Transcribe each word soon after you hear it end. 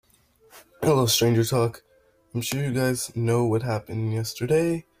Hello, Stranger Talk. I'm sure you guys know what happened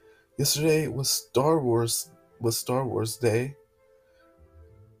yesterday. Yesterday was Star Wars Day,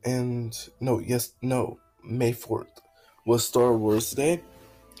 and May 4th was Star Wars Day.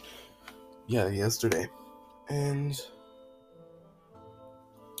 Yeah, yesterday, and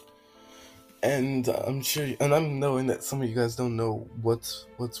I'm sure, and I'm knowing that some of you guys don't know what's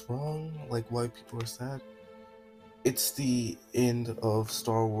wrong, like why people are sad. It's the end of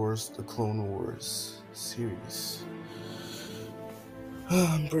Star Wars: The Clone Wars series.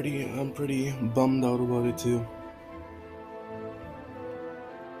 I'm pretty bummed out about it too,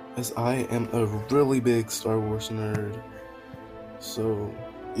 as I am a really big Star Wars nerd. So,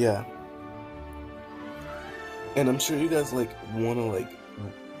 yeah. And I'm sure you guys wanna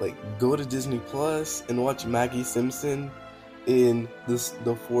go to Disney Plus and watch Maggie Simpson in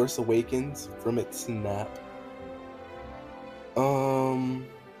The Force Awakens from its snap. Um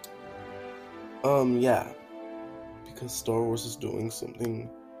yeah. Because Star Wars is doing something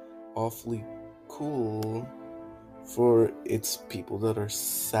awfully cool for its people that are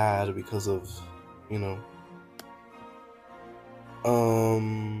sad because of, you know,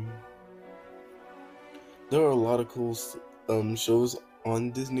 there are a lot of cool shows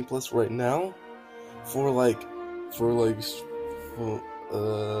on Disney Plus right now for Star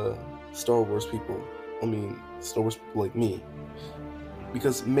Wars people. I mean, Star Wars people like me,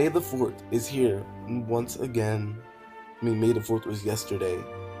 because May the 4th is here once again. I mean, May the 4th was yesterday,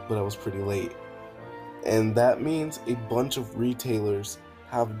 but I was pretty late, and that means a bunch of retailers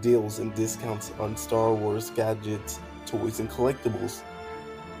have deals and discounts on Star Wars gadgets, toys, and collectibles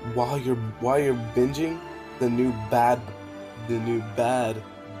while you're binging the new Bad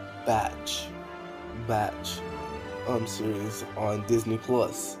Batch series on Disney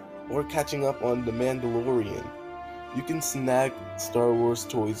Plus, or catching up on The Mandalorian. You can snag Star Wars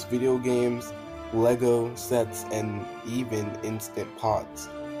toys, video games, Lego sets, and even instant pots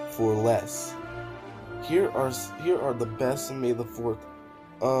for less. Here are the best May the 4th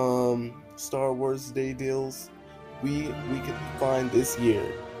Star Wars Day deals we could find this year.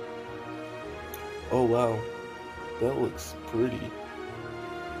 Oh wow, that looks pretty.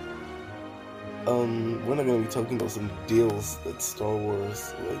 We're not gonna be talking about some deals that Star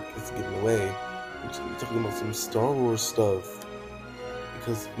Wars is giving away. We're just gonna be talking about some Star Wars stuff,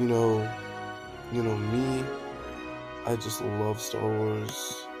 because me, I just love Star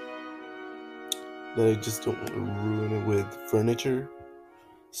Wars. That I just don't want to ruin it with furniture.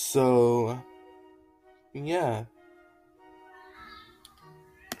 So yeah,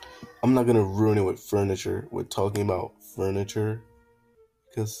 I'm not gonna ruin it with furniture with talking about furniture,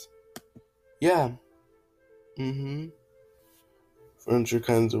 because yeah, furniture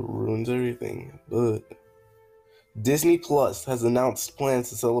kind of ruins everything, but. Disney Plus has announced plans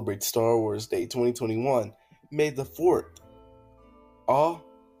to celebrate Star Wars Day 2021, May the 4th. Oh,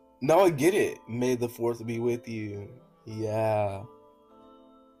 now I get it. May the 4th be with you. Yeah.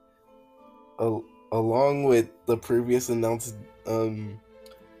 Along with the previous announced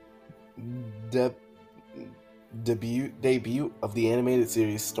de- debut of the animated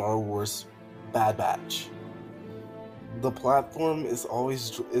series Star Wars Bad Batch. The platform is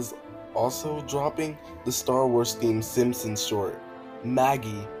also dropping the Star Wars themed Simpsons short,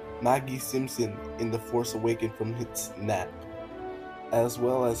 Maggie Simpson in The Force Awakens from its nap, as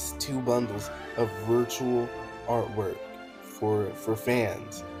well as 2 bundles of virtual artwork for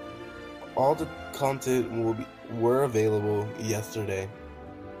fans. All the content were available yesterday.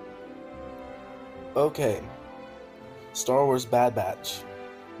 Okay, Star Wars Bad Batch.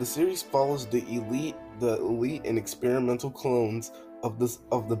 The series follows the elite and experimental clones of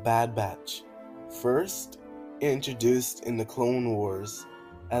the Bad Batch, first introduced in the Clone Wars,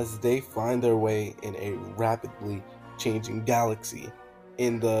 as they find their way in a rapidly changing galaxy.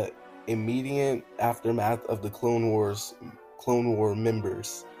 In the immediate aftermath of the Clone War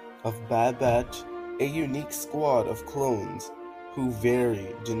members of Bad Batch, a unique squad of clones who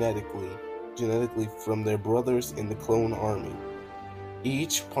vary genetically from their brothers in the clone army.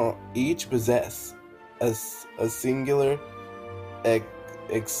 Each possess a singular, ex-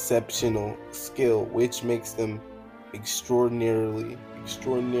 exceptional skill, which makes them extraordinarily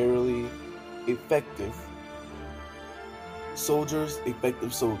effective soldiers,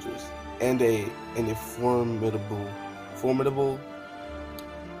 and a formidable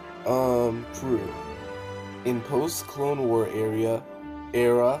crew. In post Clone War era,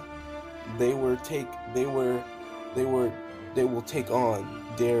 they were take they were they were they will take on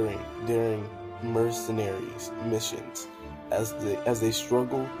daring mercenaries missions as they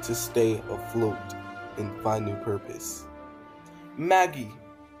struggle to stay afloat and find new purpose. Maggie,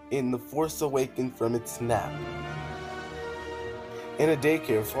 in The Force Awakens from its nap. In a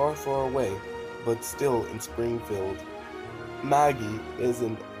daycare far, far away, but still in Springfield, Maggie is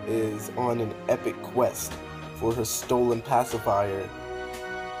on an epic quest for her stolen pacifier.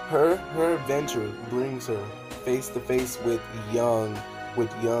 Her adventure brings her face to face with young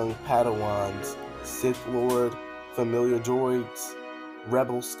Padawans, Sith Lord, familiar droids,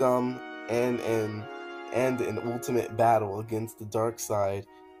 rebel scum, and an ultimate battle against the dark side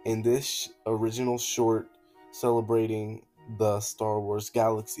in this original short celebrating the Star Wars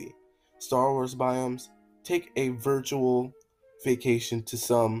galaxy. Star Wars biomes take a virtual vacation to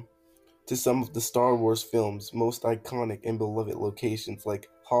some of the Star Wars films' most iconic and beloved locations like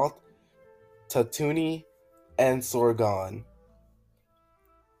Hoth, Tatooine, and Sorgon.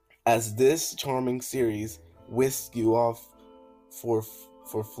 As this charming series whisks you off for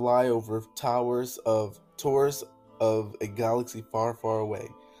flyover tours of a galaxy far, far away.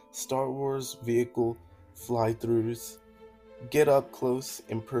 Star Wars vehicle fly-throughs. Get up close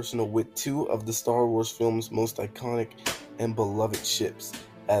and personal with two of the Star Wars film's most iconic and beloved ships,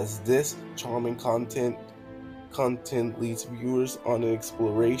 as this charming content leads viewers on an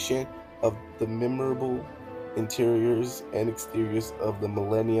exploration of the memorable interiors and exteriors of the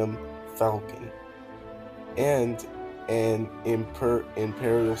Millennium Falcon and an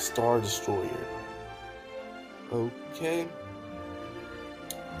Imperial Star Destroyer. Okay,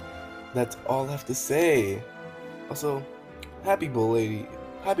 that's all I have to say. Also, happy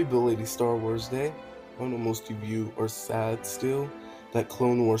belated Star Wars Day. I know most of you are sad still that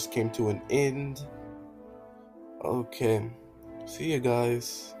Clone Wars came to an end. Okay, see you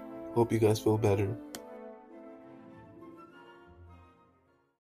guys. Hope you guys feel better.